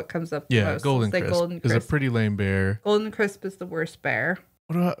Crisp is what comes up the most. Golden Crisp is a pretty lame bear. Golden Crisp is the worst bear.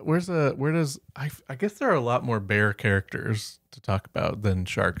 I guess there are a lot more bear characters to talk about than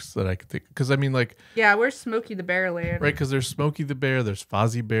sharks that I could think. Because I mean, like. Yeah, where's Smokey the Bear land? Right, because there's Smokey the Bear, there's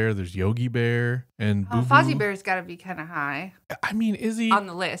Fozzie Bear, there's Yogi Bear, and Boo Boo. Fozzie Bear's got to be kind of high. I mean, is he? On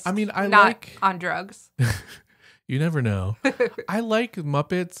the list. I mean, not on drugs. You never know. I like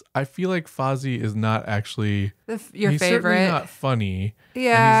Muppets. I feel like Fozzie is not actually your he's favorite. Certainly not funny.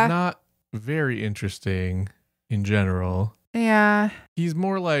 Yeah. And he's not very interesting in general. Yeah. He's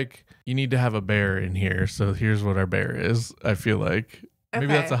more like, you need to have a bear in here, so here's what our bear is. I feel like maybe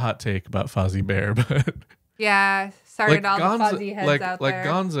that's a hot take about Fozzie Bear, but yeah. Sorry to all the Fozzie heads out like there.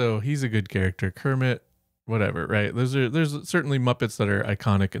 Gonzo, he's a good character. Kermit, whatever, right? There's certainly Muppets that are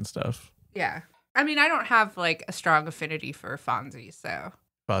iconic and stuff. Yeah. I mean, I don't have like a strong affinity for Fonzie, so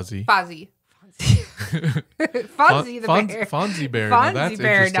Fozzie. Fonzie the bear. Fonzie Bear. Fonzie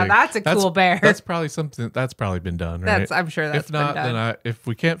Bear. Now that's a cool bear. That's probably something that's probably been done, right? I'm sure that's if not, been done. then if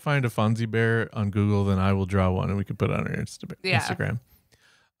we can't find a Fonzie Bear on Google, then I will draw one and we can put it on our Instagram.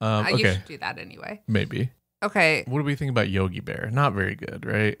 Okay. You should do that anyway. Maybe. Okay. What do we think about Yogi Bear? Not very good,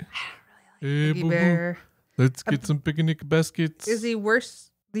 right? I don't really like Yogi Bear. Let's get some picnic baskets. Is he worse?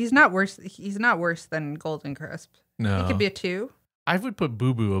 He's not worse. He's not worse than Golden Crisp. No. He could be a 2. I would put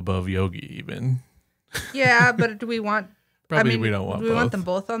Boo Boo above Yogi even. Yeah, but do we want... Probably we don't want both. Do we want them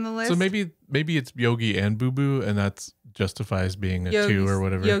both on the list? So maybe it's Yogi and Boo Boo, and that's justifies being a 2 or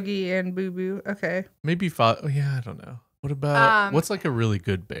whatever. Yogi and Boo Boo. Okay. Maybe yeah, I don't know. What about what's like a really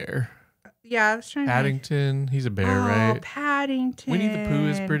good bear? Yeah, I was trying Paddington. He's a bear, right? Paddington. Winnie the Pooh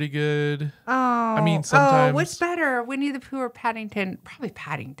is pretty good. Oh. I mean, sometimes. Oh, what's better, Winnie the Pooh or Paddington? Probably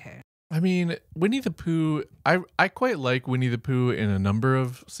Paddington. I mean, Winnie the Pooh, I quite like Winnie the Pooh in a number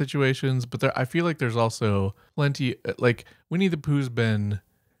of situations, but I feel like there's also plenty, like Winnie the Pooh's been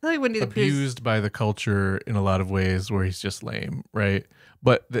abused by the culture in a lot of ways where he's just lame, right?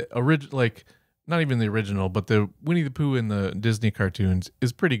 But the original, like, not even the original, but the Winnie the Pooh in the Disney cartoons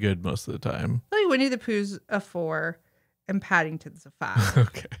is pretty good most of the time. I think Winnie the Pooh's a 4 and Paddington's a 5.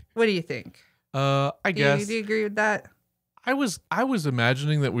 Okay. What do you think? I guess. Do you agree with that? I was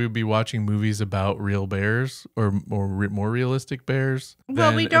imagining that we would be watching movies about real bears or more realistic bears.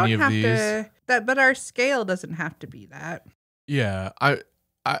 Well, we don't have to that, but our scale doesn't have to be that. Yeah,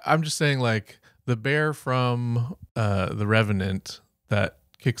 I'm just saying, like, the bear from The Revenant that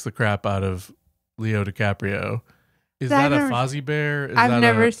kicks the crap out of Leo DiCaprio. Is that a Fozzie Bear? I've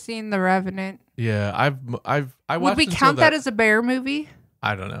never seen The Revenant. Yeah, I watched. Would we count that as a bear movie?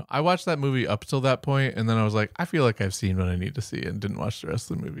 I don't know. I watched that movie up till that point, and then I was like, I feel like I've seen what I need to see, and didn't watch the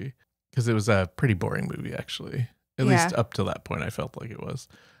rest of the movie because it was a pretty boring movie, actually. At least up till that point, I felt like it was.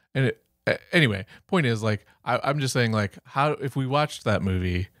 And anyway, point is, like, I'm just saying, like, how if we watched that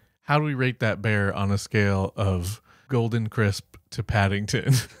movie, how do we rate that bear on a scale of Golden Crisp to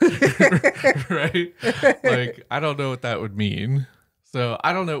Paddington? Right? Like, I don't know what that would mean. So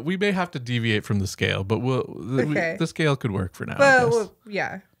I don't know. We may have to deviate from the scale, but the scale could work for now. Well,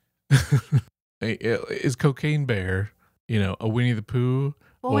 yeah. Is Cocaine Bear, a Winnie the Pooh?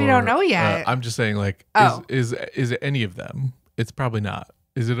 Well, we don't know yet. I'm just saying, like, is it any of them? It's probably not.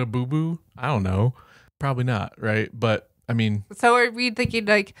 Is it a Boo Boo? I don't know. Probably not, right? But I mean, so are we thinking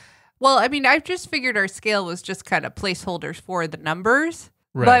like? Well, I mean, I've just figured our scale was just kind of placeholders for the numbers.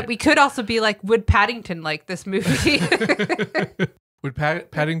 Right. But we could also be like, would Paddington like this movie? Would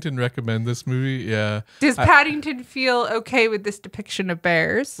Paddington recommend this movie? Yeah. Does Paddington feel okay with this depiction of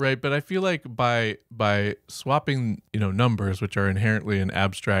bears? Right, but I feel like by swapping, numbers, which are inherently an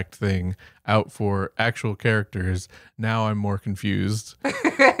abstract thing, out for actual characters, now I'm more confused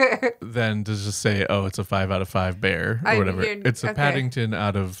than to just say, oh, it's a 5 out of 5 bear or whatever. It's a Paddington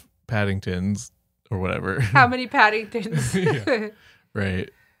out of Paddingtons or whatever. How many Paddingtons? Yeah.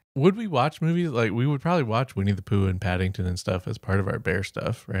 Right. Would we watch movies? Like, we would probably watch Winnie the Pooh and Paddington and stuff as part of our bear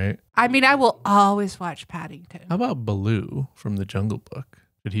stuff, right? I mean, I will always watch Paddington. How about Baloo from The Jungle Book?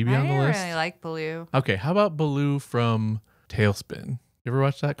 Should he be on the list? I really like Baloo. Okay, how about Baloo from Tailspin? You ever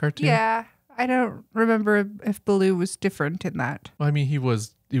watch that cartoon? Yeah. I don't remember if Baloo was different in that. Well, I mean, he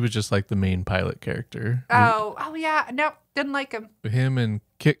was just like the main pilot character. Oh yeah. No, didn't like him. Him and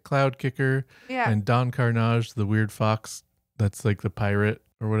Cloud Kicker and Don Carnage, the weird fox that's like the pirate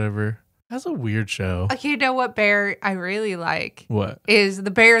or whatever. That's a weird show. Okay, you know what bear I really like? What? Is the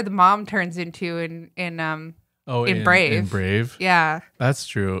bear the mom turns into in Brave. In Brave? Yeah. That's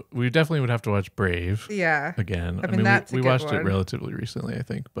true. We definitely would have to watch Brave. Yeah. Again. I mean we watched it relatively recently, I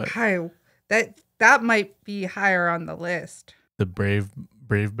think. But that might be higher on the list. The Brave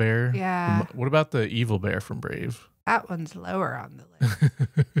Bear? Yeah. What about the evil bear from Brave? That one's lower on the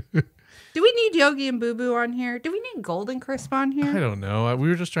list. Do we need Yogi and Boo Boo on here? Do we need Golden Crisp on here? I don't know. We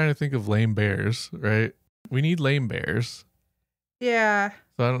were just trying to think of lame bears, right? We need lame bears. Yeah.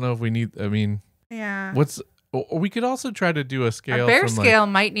 So I don't know if we need, yeah. We could also try to do a scale. Our bear scale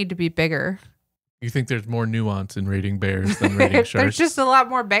might need to be bigger. You think there's more nuance in rating bears than rating sharks? There's just a lot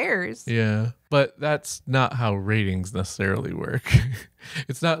more bears. Yeah, but that's not how ratings necessarily work.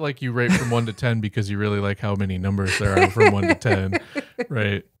 It's not like you rate from 1 to 10 because you really like how many numbers there are from 1 to 10,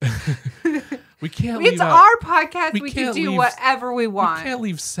 right? We can't leave it's out, our podcast. We can do whatever we want. We can't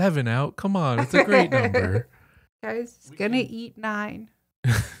leave 7 out. Come on, it's a great number. Guys, it's gonna eat 9.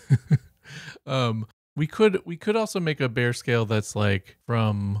 We could also make a bear scale that's like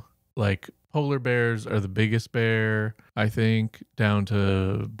from like polar bears are the biggest bear, I think, down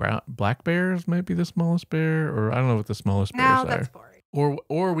to black bears might be the smallest bear, or I don't know what the smallest bears are. That's boring.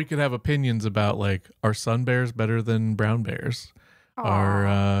 Or we could have opinions about like, are sun bears better than brown bears?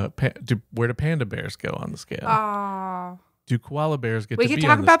 Or where do panda bears go on the scale? Do koala bears get to be on the scale? We could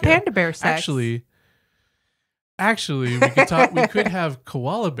talk about panda bear sex. Actually, we could talk. We could have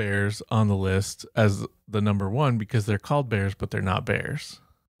koala bears on the list as the number 1 because they're called bears, but they're not bears.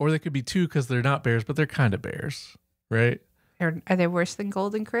 Or they could be 2 because they're not bears, but they're kind of bears, right? Are they worse than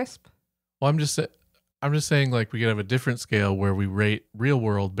Golden Crisp? Well, I'm just saying, like, we could have a different scale where we rate real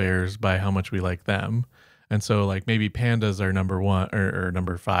world bears by how much we like them. And so, like, maybe pandas are number 1 or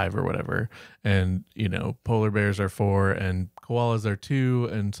number 5 or whatever. And, you know, polar bears are 4 and koalas are 2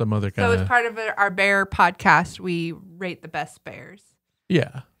 and some other kind of... So as part of our bear podcast, we rate the best bears.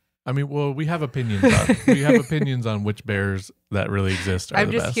 Yeah. I mean, well, we have opinions on which bears that really exist are I'm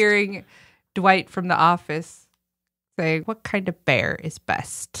the just best. hearing Dwight from The Office saying, what kind of bear is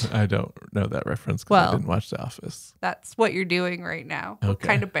best? I don't know that reference because I didn't watch The Office. That's what you're doing right now. Okay. What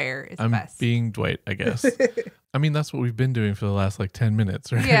kind of bear is I'm best? being Dwight, I guess. I mean, that's what we've been doing for the last like 10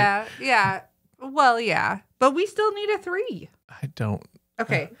 minutes, right? Yeah. Well, yeah. But we still need a 3. I don't.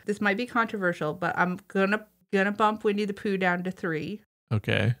 Okay, this might be controversial, but I'm gonna bump Winnie the Pooh down to 3.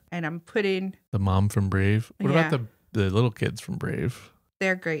 Okay. And I'm putting the mom from Brave. What about the little kids from Brave?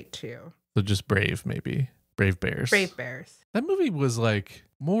 They're great too. So just Brave, maybe. Brave Bears. Brave Bears. That movie was like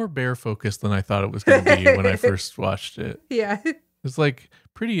more bear focused than I thought it was going to be when I first watched it. Yeah. It's like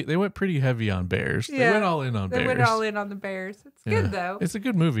they went pretty heavy on bears. Yeah. They went all in on bears. They went all in on the bears. It's good though. It's a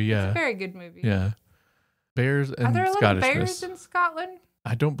good movie, yeah. It's a very good movie. Yeah. Bears and Scottishness. Are there a lot of bears in Scotland?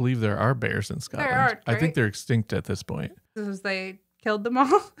 I don't believe there are bears in Scotland. There aren't, right? I think they're extinct at this point. Because they killed them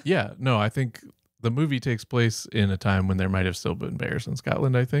all? Yeah. No, I think the movie takes place in a time when there might have still been bears in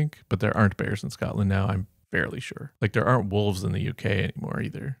Scotland, I think. But there aren't bears in Scotland now, I'm fairly sure. Like there aren't wolves in the UK anymore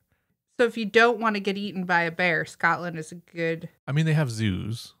either. So if you don't want to get eaten by a bear, Scotland is a good... I mean, they have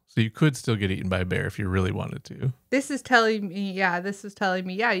zoos, so you could still get eaten by a bear if you really wanted to. This is telling me,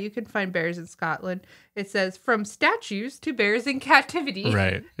 you can find bears in Scotland. It says, from statues to bears in captivity.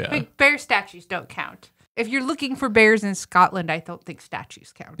 Right, yeah. But bear statues don't count. If you're looking for bears in Scotland, I don't think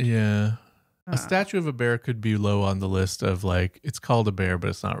statues count. Yeah. A statue of a bear could be low on the list of like, it's called a bear, but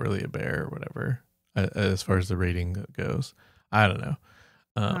it's not really a bear or whatever, as far as the rating goes. I don't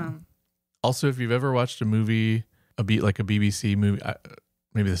know. Also, if you've ever watched a movie, a BBC movie,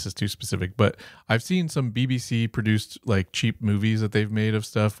 maybe this is too specific, but I've seen some BBC produced like cheap movies that they've made of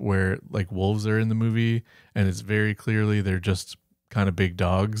stuff where like wolves are in the movie and it's very clearly they're just kind of big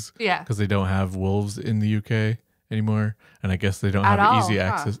dogs. Yeah. Because they don't have wolves in the UK anymore. And I guess they don't have easy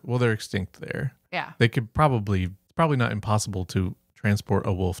access. Well, they're extinct there. Yeah. They could probably not impossible to transport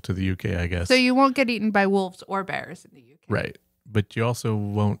a wolf to the UK, I guess. So you won't get eaten by wolves or bears in the UK. Right. But you also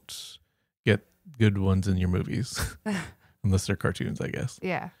won't get good ones in your movies. Unless they're cartoons, I guess.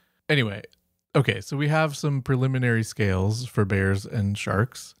 Yeah. Anyway, okay, so we have some preliminary scales for bears and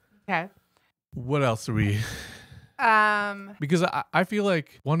sharks. Okay. What else are we... Because I feel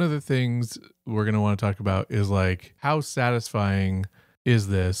like one of the things we're going to want to talk about is like how satisfying is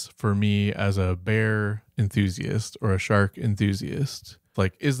this for me as a bear enthusiast or a shark enthusiast?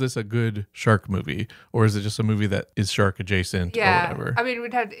 Like, is this a good shark movie or is it just a movie that is shark adjacent or whatever? I mean,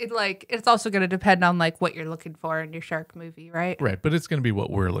 it's also going to depend on like what you're looking for in your shark movie, right? Right. But it's going to be what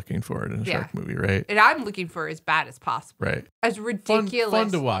we're looking for in a shark movie, right? And I'm looking for as bad as possible. Right. As ridiculous.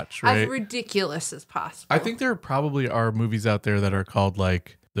 Fun to watch, right? As ridiculous as possible. I think there probably are movies out there that are called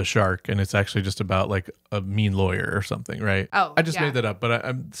like The Shark, and it's actually just about like a mean lawyer or something, right? Oh, I just made that up,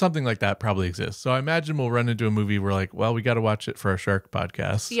 but something like that probably exists. So I imagine we'll run into a movie where like, well, we got to watch it for our shark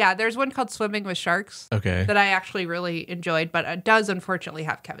podcast. Yeah, there's one called Swimming with Sharks. Okay. That I actually really enjoyed, but it does unfortunately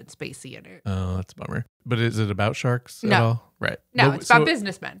have Kevin Spacey in it. Oh, that's a bummer. But is it about sharks at all? Right. No, it's about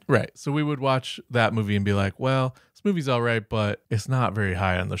businessmen. Right. So we would watch that movie and be like, well, this movie's all right, but it's not very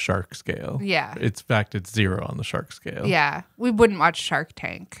high on the shark scale. Yeah. In fact, it's 0 on the shark scale. Yeah. We wouldn't watch Shark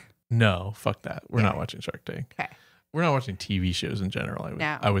Tank. No, fuck that. We're not watching Shark Tank. Okay. We're not watching TV shows in general,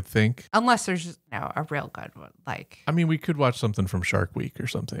 No. I would think. Unless there's a real good one. Like, I mean, we could watch something from Shark Week or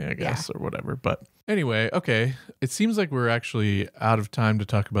something, I guess, or whatever. But anyway, okay. It seems like we're actually out of time to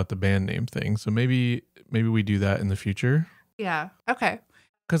talk about the band name thing. So maybe we do that in the future. Yeah. Okay.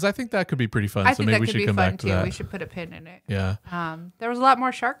 Because I think that could be pretty fun. I so think maybe that we could should be come fun back too. to that. We should put a pin in it. Yeah. There was a lot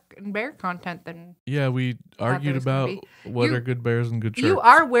more shark and bear content than. Yeah, we argued about what are good bears and good sharks. You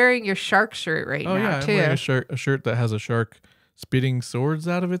are wearing your shark shirt right now, yeah, too. I'm wearing a shirt that has a shark spitting swords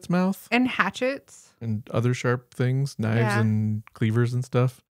out of its mouth. And hatchets. And other sharp things, knives and cleavers and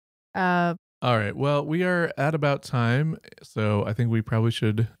stuff. All right. Well, we are at about time, so I think we probably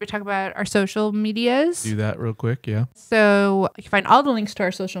should talk about our social medias. Do that real quick, yeah. So you can find all the links to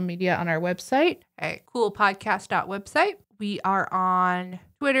our social media on our website at coolpodcast.website. We are on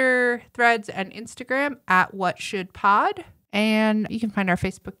Twitter, Threads, and Instagram at WhatShouldPod. And you can find our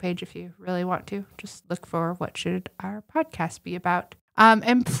Facebook page if you really want to. Just look for What Should Our Podcast Be About.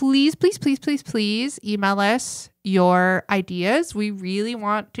 And please, please, please, please, please email us your ideas. We really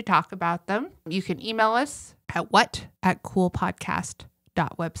want to talk about them. You can email us at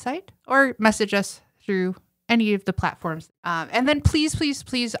coolpodcast.website or message us through any of the platforms. And then please, please,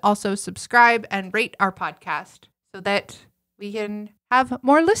 please also subscribe and rate our podcast so that we can have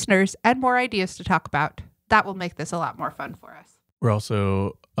more listeners and more ideas to talk about. That will make this a lot more fun for us. We're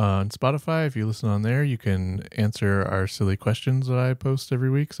also on Spotify. If you listen on there, you can answer our silly questions that I post every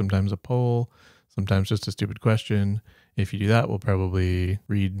week. Sometimes a poll, sometimes just a stupid question. If you do that, we'll probably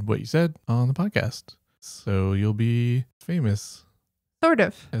read what you said on the podcast. So you'll be famous. Sort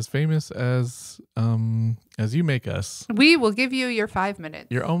of. As famous as you make us. We will give you your 5 minutes.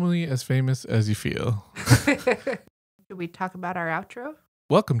 You're only as famous as you feel. Should we talk about our outro?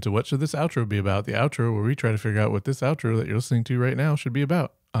 Welcome to What Should This Outro Be About? The outro where we try to figure out what this outro that you're listening to right now should be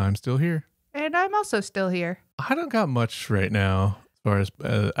about. I'm still here. And I'm also still here. I don't got much right now as far as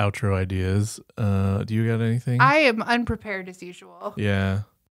outro ideas. Do you got anything? I am unprepared as usual. Yeah.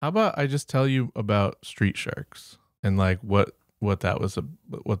 How about I just tell you about Street Sharks and like what that was,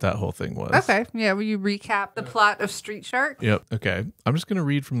 what that whole thing was. Okay. Yeah. Will you recap the plot of Street Sharks? Yep. Okay. I'm just going to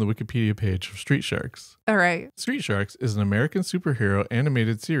read from the Wikipedia page of Street Sharks. All right. Street Sharks is an American superhero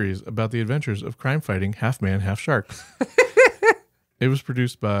animated series about the adventures of crime-fighting half-man, half-sharks. It was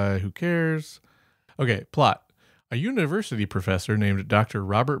produced by Who Cares? Okay, plot. A university professor named Dr.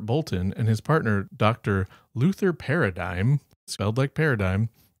 Robert Bolton and his partner, Dr. Luther Paradigm, spelled like paradigm,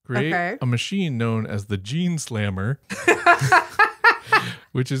 create a machine known as the Gene Slammer,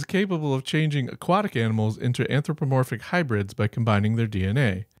 which is capable of changing aquatic animals into anthropomorphic hybrids by combining their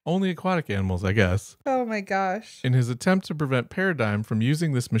DNA. Only aquatic animals, I guess. Oh my gosh. In his attempt to prevent Paradigm from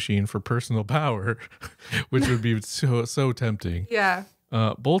using this machine for personal power, which would be so tempting. Yeah.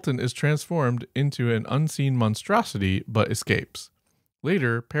 Bolton is transformed into an unseen monstrosity, but escapes.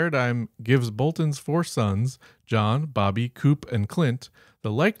 Later, Paradigm gives Bolton's 4 sons, John, Bobby, Coop, and Clint,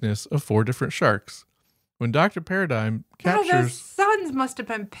 the likeness of 4 different sharks. When Dr. Paradigm captures... those sons must have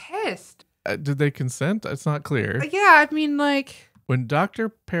been pissed. Did they consent? It's not clear. Yeah, I mean, like... When Dr.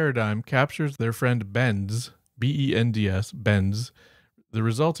 Paradigm captures their friend Benz, B-E-N-D-S, Benz, the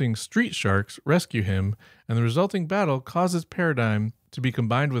resulting street sharks rescue him, and the resulting battle causes Paradigm to be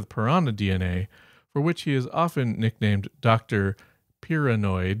combined with piranha DNA, for which he is often nicknamed Dr.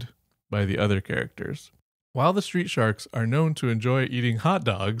 Piranoid by the other characters. While the street sharks are known to enjoy eating hot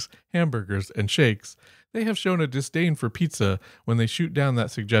dogs, hamburgers, and shakes, they have shown a disdain for pizza when they shoot down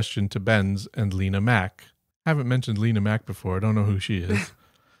that suggestion to Benz and Lena Mack. Haven't mentioned Lena Mack before. I don't know who she is.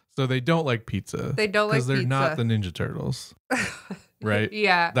 So they don't like pizza. They don't like pizza. Because they're not the Ninja Turtles. Right?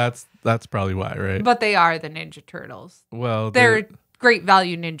 Yeah. That's probably why, right? But they are the Ninja Turtles. Well, they're great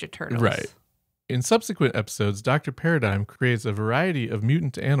value Ninja Turtles. Right. In subsequent episodes, Dr. Paradigm creates a variety of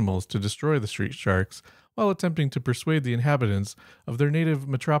mutant animals to destroy the street sharks while attempting to persuade the inhabitants of their native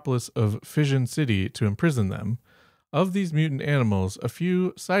metropolis of Fission City to imprison them. Of these mutant animals, a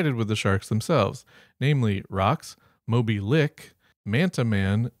few sided with the sharks themselves, namely Rox, Moby Lick, Manta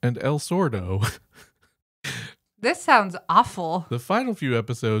Man, and El Sordo. This sounds awful. The final few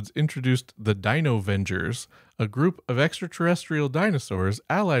episodes introduced the Dino-Vengers, a group of extraterrestrial dinosaurs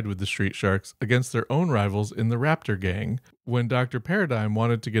allied with the street sharks against their own rivals in the Raptor Gang. When Dr. Paradigm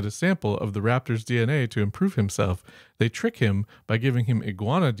wanted to get a sample of the raptor's DNA to improve himself, they trick him by giving him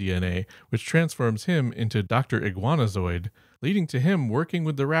iguana DNA, which transforms him into Dr. Iguanazoid, leading to him working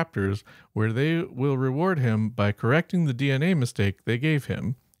with the raptors, where they will reward him by correcting the DNA mistake they gave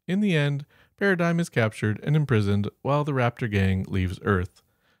him. In the end, Paradigm is captured and imprisoned while the Raptor Gang leaves Earth.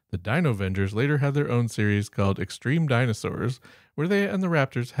 The Dino-Vengers later had their own series called Extreme Dinosaurs, where they and the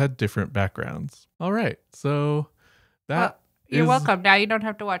Raptors had different backgrounds. All right, so You're welcome. Now you don't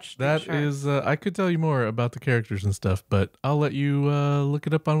have to watch Street That Sharks. is, I could tell you more about the characters and stuff, but I'll let you look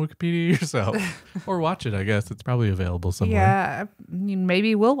it up on Wikipedia yourself. Or watch it, I guess. It's probably available somewhere. Yeah,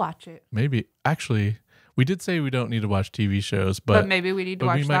 maybe we'll watch it. Maybe. Actually, we did say we don't need to watch TV shows, but maybe we need to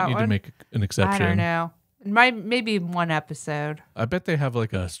watch we might need to make an exception. I don't know. Maybe one episode. I bet they have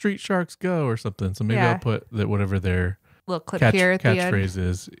like a Street Sharks Go or something, so maybe I'll put that whatever their little clip here at the end. Catchphrase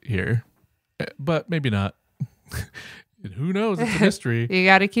is here. But maybe not. Who knows? It's a mystery. You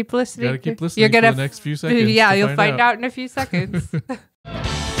got to keep listening. You got to keep listening for the next few seconds. Yeah, you'll find out in a few seconds. They fight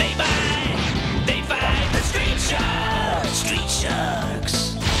the Street Sharks. Street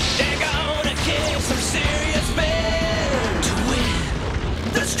Sharks. They're gonna kick some serious men to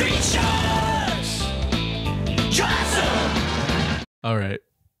win the Street Sharks. Awesome. All right.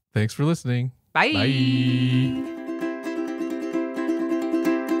 Thanks for listening. Bye. Bye.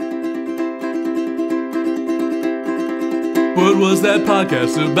 What was that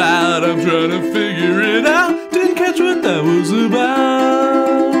podcast about? I'm trying to figure it out. Didn't catch what that was about.